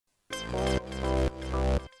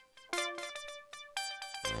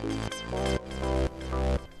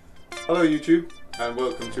Hello YouTube, and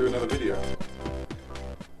welcome to another video.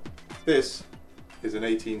 This is an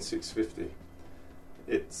 18650.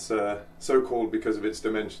 It's so called because of its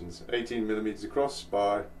dimensions, 18mm across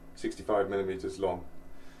by 65mm long.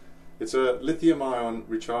 It's a lithium-ion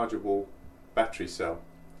rechargeable battery cell,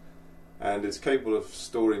 and it's capable of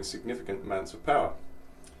storing significant amounts of power.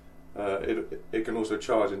 It can also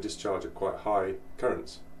charge and discharge at quite high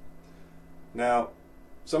currents. Now,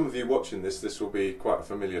 some of you watching this will be quite a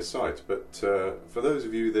familiar sight, but for those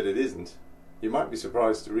of you that it isn't, you might be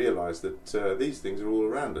surprised to realise that these things are all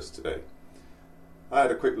around us today. I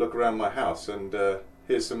had a quick look around my house, and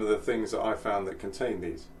here's some of the things that I found that contain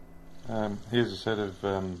these. Here's a set of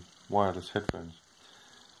wireless headphones,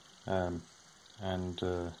 and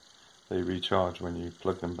they recharge when you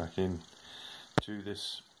plug them back in to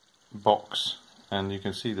this box, and you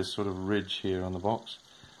can see this sort of ridge here on the box.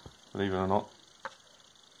 Believe it or not,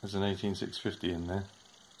 there's an 18650 in there.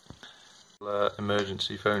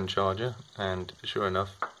 Emergency phone charger, and sure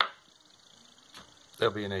enough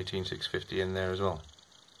there'll be an 18650 in there as well.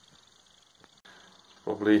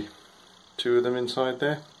 Probably two of them inside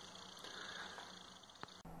there.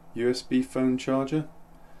 USB phone charger,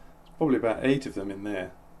 there's probably about 8 of them in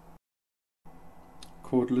there.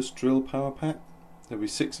 Cordless drill power pack, there'll be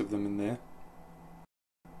 6 of them in there.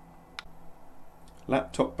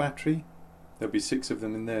 Laptop battery, there'll be 6 of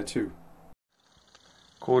them in there too.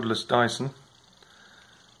 Cordless Dyson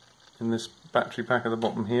in this battery pack at the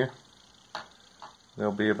bottom here.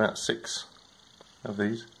 There'll be about 6 of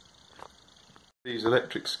these. These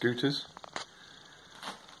electric scooters,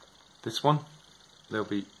 this one, there'll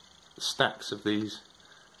be stacks of these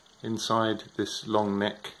inside this long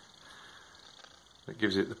neck that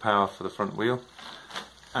gives it the power for the front wheel.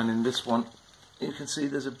 And in this one you can see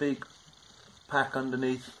there's a big pack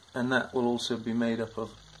underneath, and that will also be made up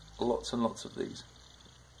of lots and lots of these.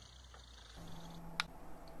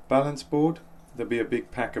 Balance board, there'll be a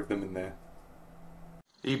big pack of them in there.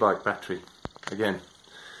 E-bike battery, again,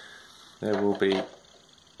 there will be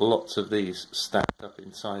lots of these stacked up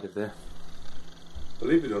inside of there.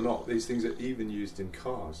 Believe it or not, these things are even used in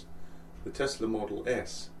cars. The Tesla Model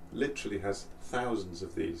S literally has thousands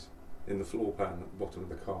of these in the floor pan at the bottom of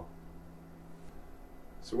the car.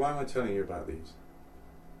 So why am I telling you about these?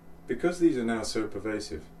 Because these are now so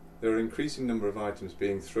pervasive, there are an increasing number of items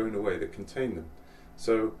being thrown away that contain them.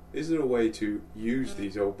 So is there a way to use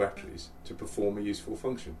these old batteries to perform a useful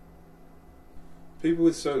function? People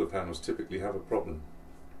with solar panels typically have a problem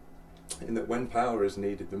in that when power is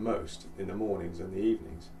needed the most, in the mornings and the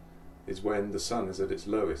evenings, is when the sun is at its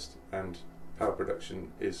lowest and power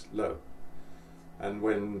production is low. And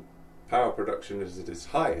when power production is at its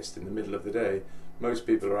highest in the middle of the day, most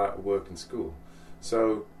people are out of work and school.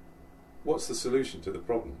 So what's the solution to the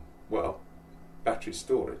problem? Well, battery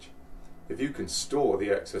storage. If you can store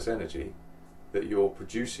the excess energy that you're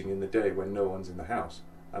producing in the day when no one's in the house,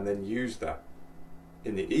 and then use that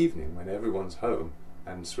in the evening when everyone's home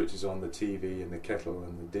and switches on the TV and the kettle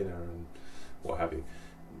and the dinner and what have you,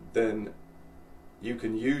 then you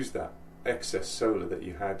can use that excess solar that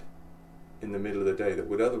you had in the middle of the day that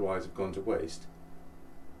would otherwise have gone to waste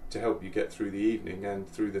to help you get through the evening and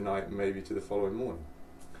through the night and maybe to the following morning.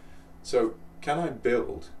 So can I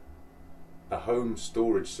build a home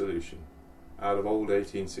storage solution out of old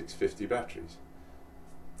 18650 batteries?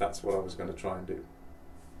 That's what I was going to try and do.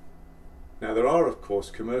 Now there are of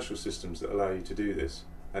course commercial systems that allow you to do this,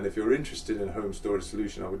 and if you're interested in a home storage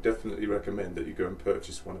solution I would definitely recommend that you go and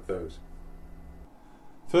purchase one of those.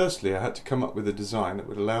 Firstly, I had to come up with a design that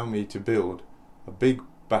would allow me to build a big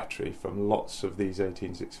battery from lots of these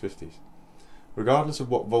 18650s. Regardless of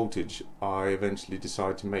what voltage I eventually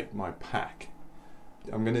decide to make my pack,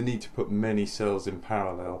 I'm going to need to put many cells in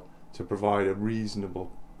parallel to provide a reasonable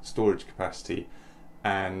storage capacity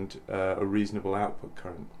and a reasonable output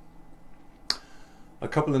current. A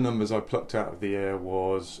couple of numbers I plucked out of the air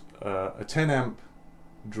was a 10 amp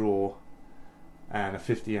draw and a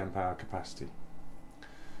 50 amp hour capacity.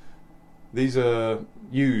 These are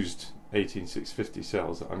used 18650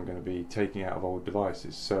 cells that I'm going to be taking out of old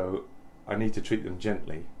devices, so I need to treat them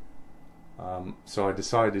gently. So I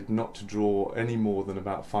decided not to draw any more than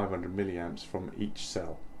about 500 milliamps from each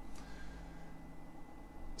cell.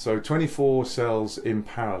 So 24 cells in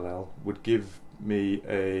parallel would give me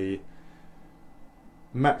a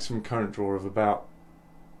maximum current draw of about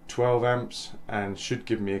 12 amps and should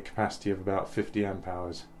give me a capacity of about 50 amp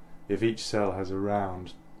hours if each cell has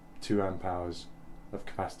around 2 amp hours of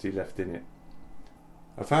capacity left in it.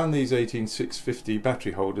 I found these 18650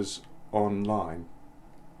 battery holders online.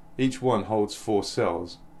 Each one holds 4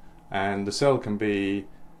 cells, and the cell can be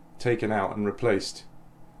taken out and replaced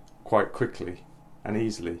quite quickly and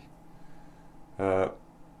easily.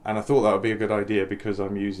 And I thought that would be a good idea because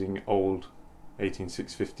I'm using old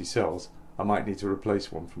 18650 cells. I might need to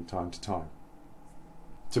replace one from time to time.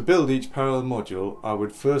 To build each parallel module, I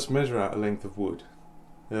would first measure out a length of wood.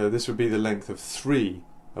 This would be the length of 3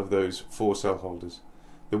 of those 4 cell holders.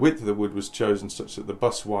 The width of the wood was chosen such that the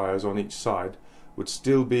bus wires on each side would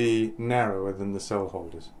still be narrower than the cell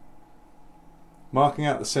holders. Marking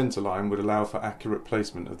out the centre line would allow for accurate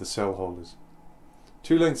placement of the cell holders.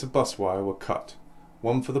 2 lengths of bus wire were cut,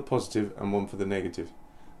 one for the positive and one for the negative.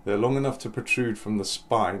 They're long enough to protrude from the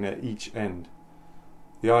spine at each end.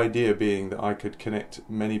 The idea being that I could connect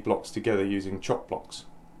many blocks together using chop blocks.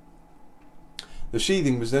 The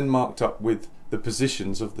sheathing was then marked up with the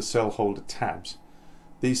positions of the cell holder tabs.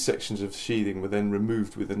 These sections of sheathing were then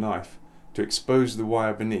removed with a knife to expose the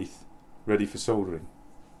wire beneath, ready for soldering.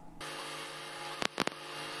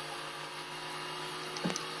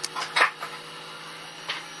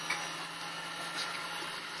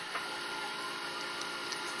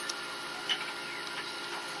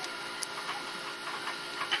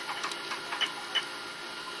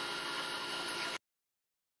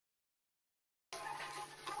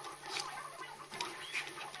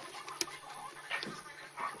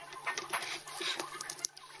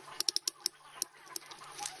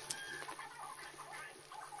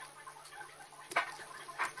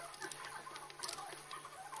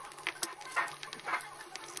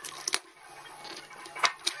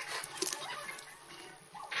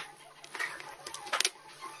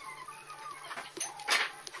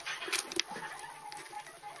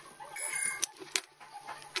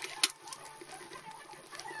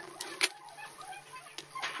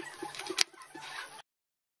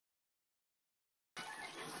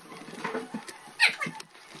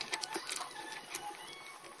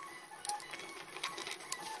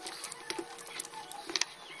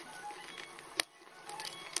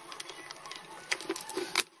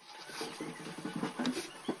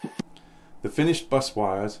 The finished bus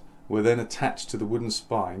wires were then attached to the wooden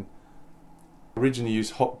spine. I originally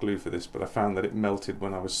used hot glue for this, but I found that it melted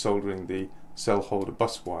when I was soldering the cell holder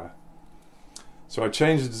bus wire. So I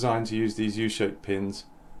changed the design to use these U-shaped pins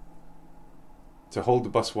to hold the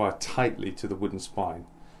bus wire tightly to the wooden spine.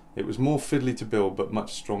 It was more fiddly to build, but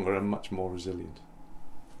much stronger and much more resilient.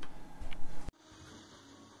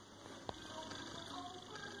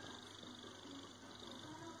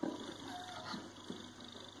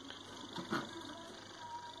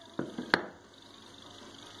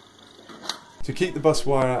 To keep the bus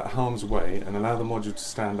wire out of harm's way and allow the module to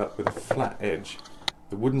stand up with a flat edge,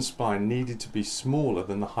 the wooden spine needed to be smaller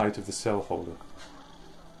than the height of the cell holder.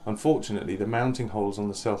 Unfortunately, the mounting holes on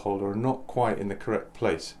the cell holder are not quite in the correct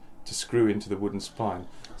place to screw into the wooden spine,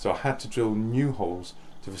 so I had to drill new holes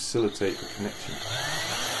to facilitate the connection.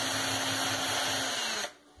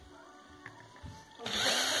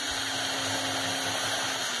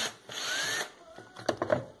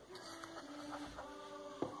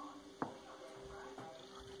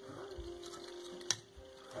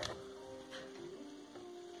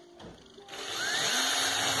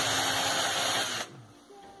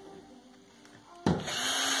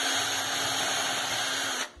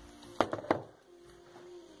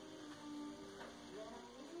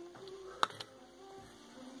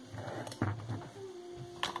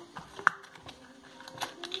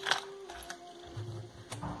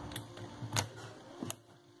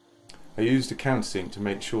 I used a countersink to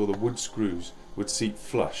make sure the wood screws would seat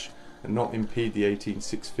flush and not impede the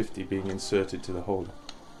 18650 being inserted to the holder.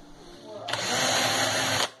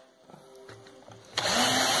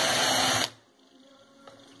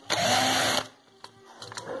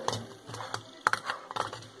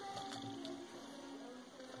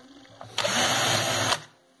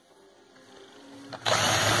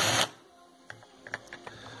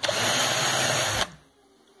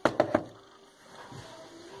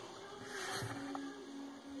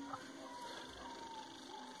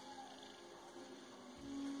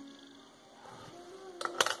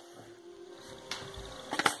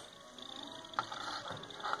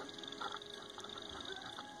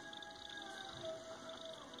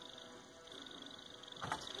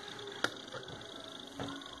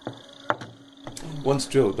 Once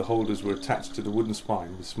drilled, the holders were attached to the wooden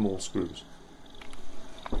spine with small screws.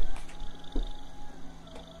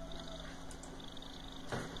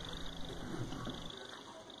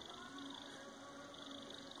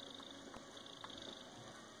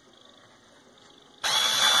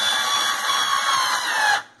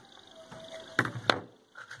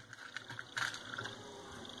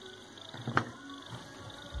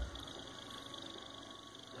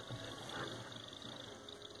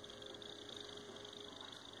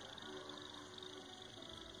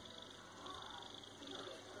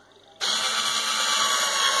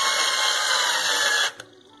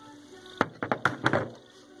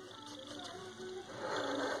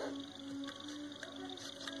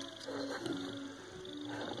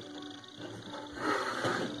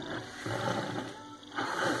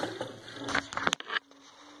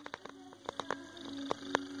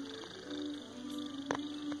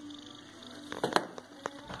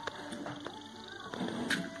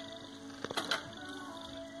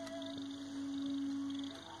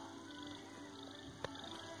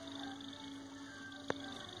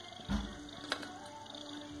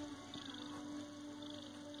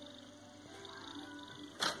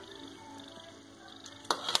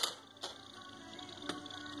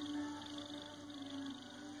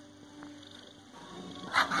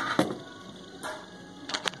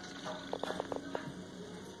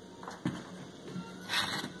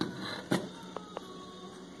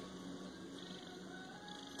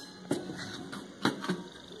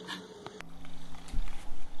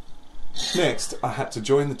 Next, I had to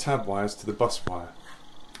join the tab wires to the bus wire.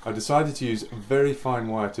 I decided to use a very fine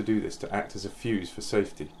wire to do this to act as a fuse for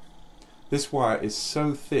safety. This wire is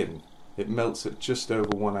so thin it melts at just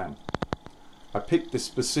over 1 amp. I picked this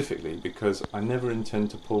specifically because I never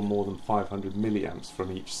intend to pull more than 500 milliamps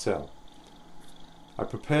from each cell. I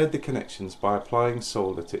prepared the connections by applying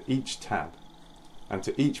solder to each tab and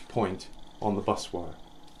to each point on the bus wire.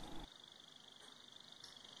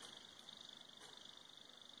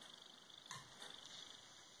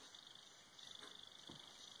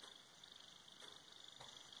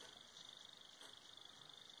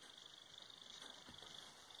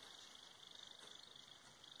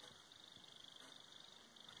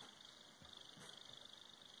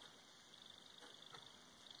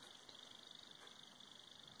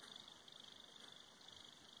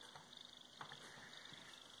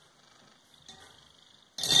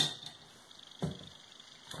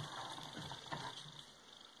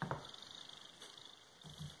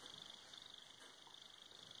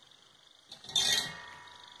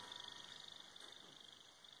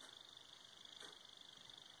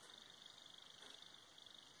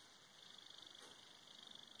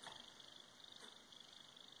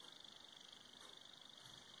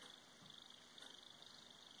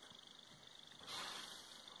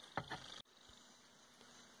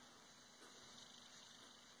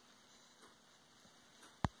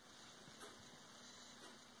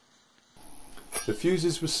 The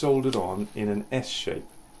fuses were soldered on in an S shape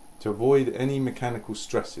to avoid any mechanical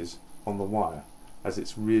stresses on the wire, as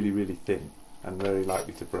it's really thin and very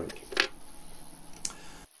likely to break.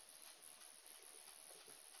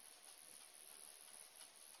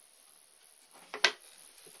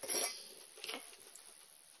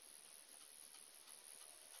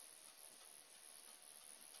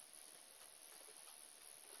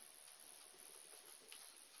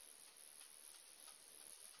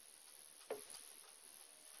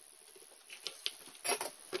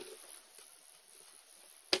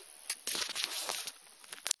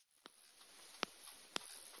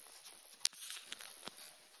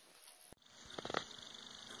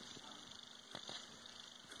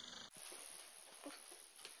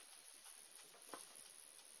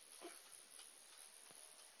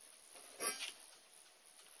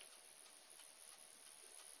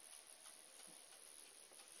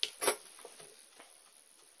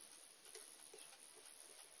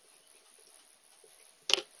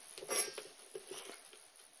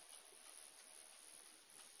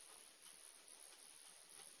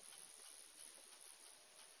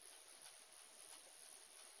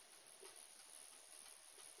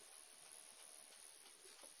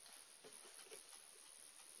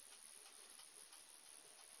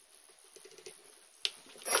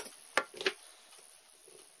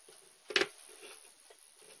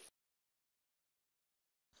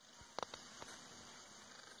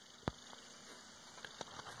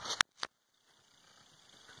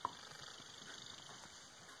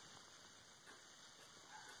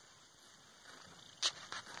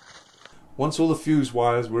 Once all the fuse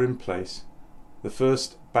wires were in place, the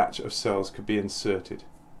first batch of cells could be inserted.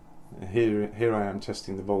 Here I am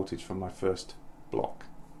testing the voltage from my first block.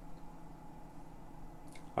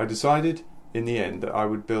 I decided in the end that I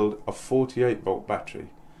would build a 48 volt battery,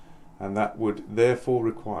 and that would therefore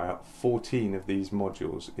require 14 of these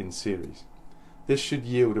modules in series. This should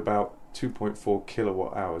yield about 2.4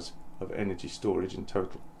 kilowatt hours of energy storage in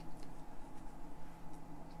total.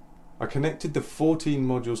 I connected the 14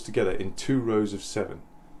 modules together in 2 rows of 7,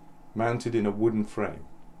 mounted in a wooden frame.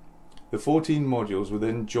 The 14 modules were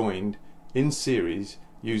then joined in series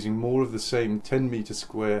using more of the same 10 meter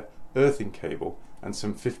square earthing cable and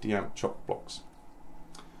some 50 amp chock blocks.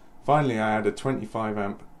 Finally, I added a 25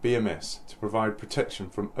 amp BMS to provide protection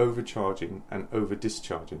from overcharging and over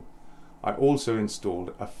discharging. I also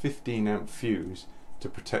installed a 15 amp fuse to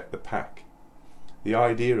protect the pack. The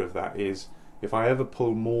idea of that is, if I ever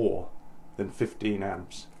pull more than 15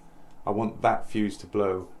 amps, I want that fuse to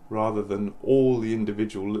blow rather than all the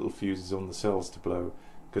individual little fuses on the cells to blow,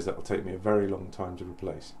 because that will take me a very long time to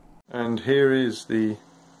replace. And here is the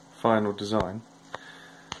final design.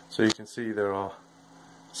 So you can see there are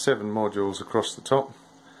 7 modules across the top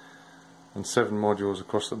and 7 modules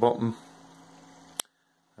across the bottom,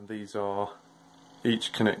 and these are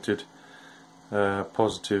each connected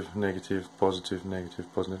positive, negative, positive, negative,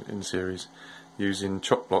 positive in series using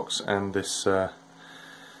chock blocks and this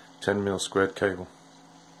 10mm squared cable.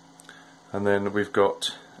 And then we've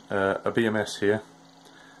got a BMS here,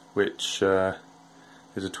 which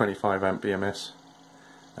is a 25 amp BMS,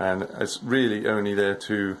 and it's really only there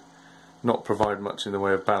to not provide much in the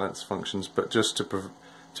way of balance functions, but just to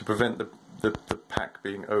prevent the pack pack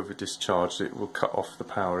being over discharged, it will cut off the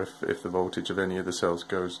power if the voltage of any of the cells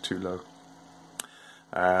goes too low.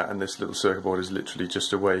 And this little circuit board is literally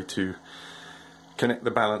just a way to connect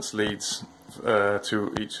the balance leads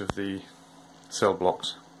to each of the cell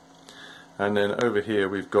blocks. And then over here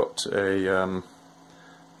we've got a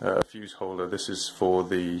fuse holder. This is for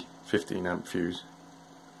the 15 amp fuse.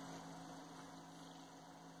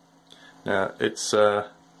 Now it's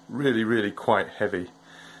really quite heavy,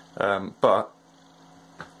 but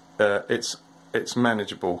it's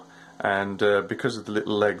manageable, and because of the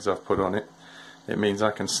little legs I've put on it, it means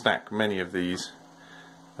I can stack many of these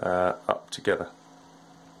up together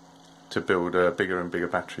to build bigger and bigger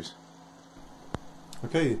batteries.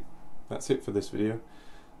 Okay, that's it for this video.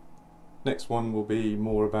 Next one will be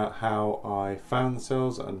more about how I found the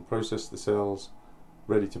cells and processed the cells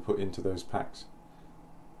ready to put into those packs.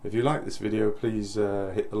 If you like this video, please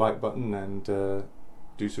hit the like button and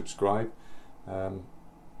do subscribe.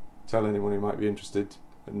 Tell anyone who might be interested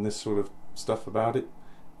in this sort of stuff about it,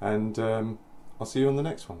 and I'll see you on the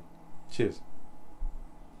next one. Cheers.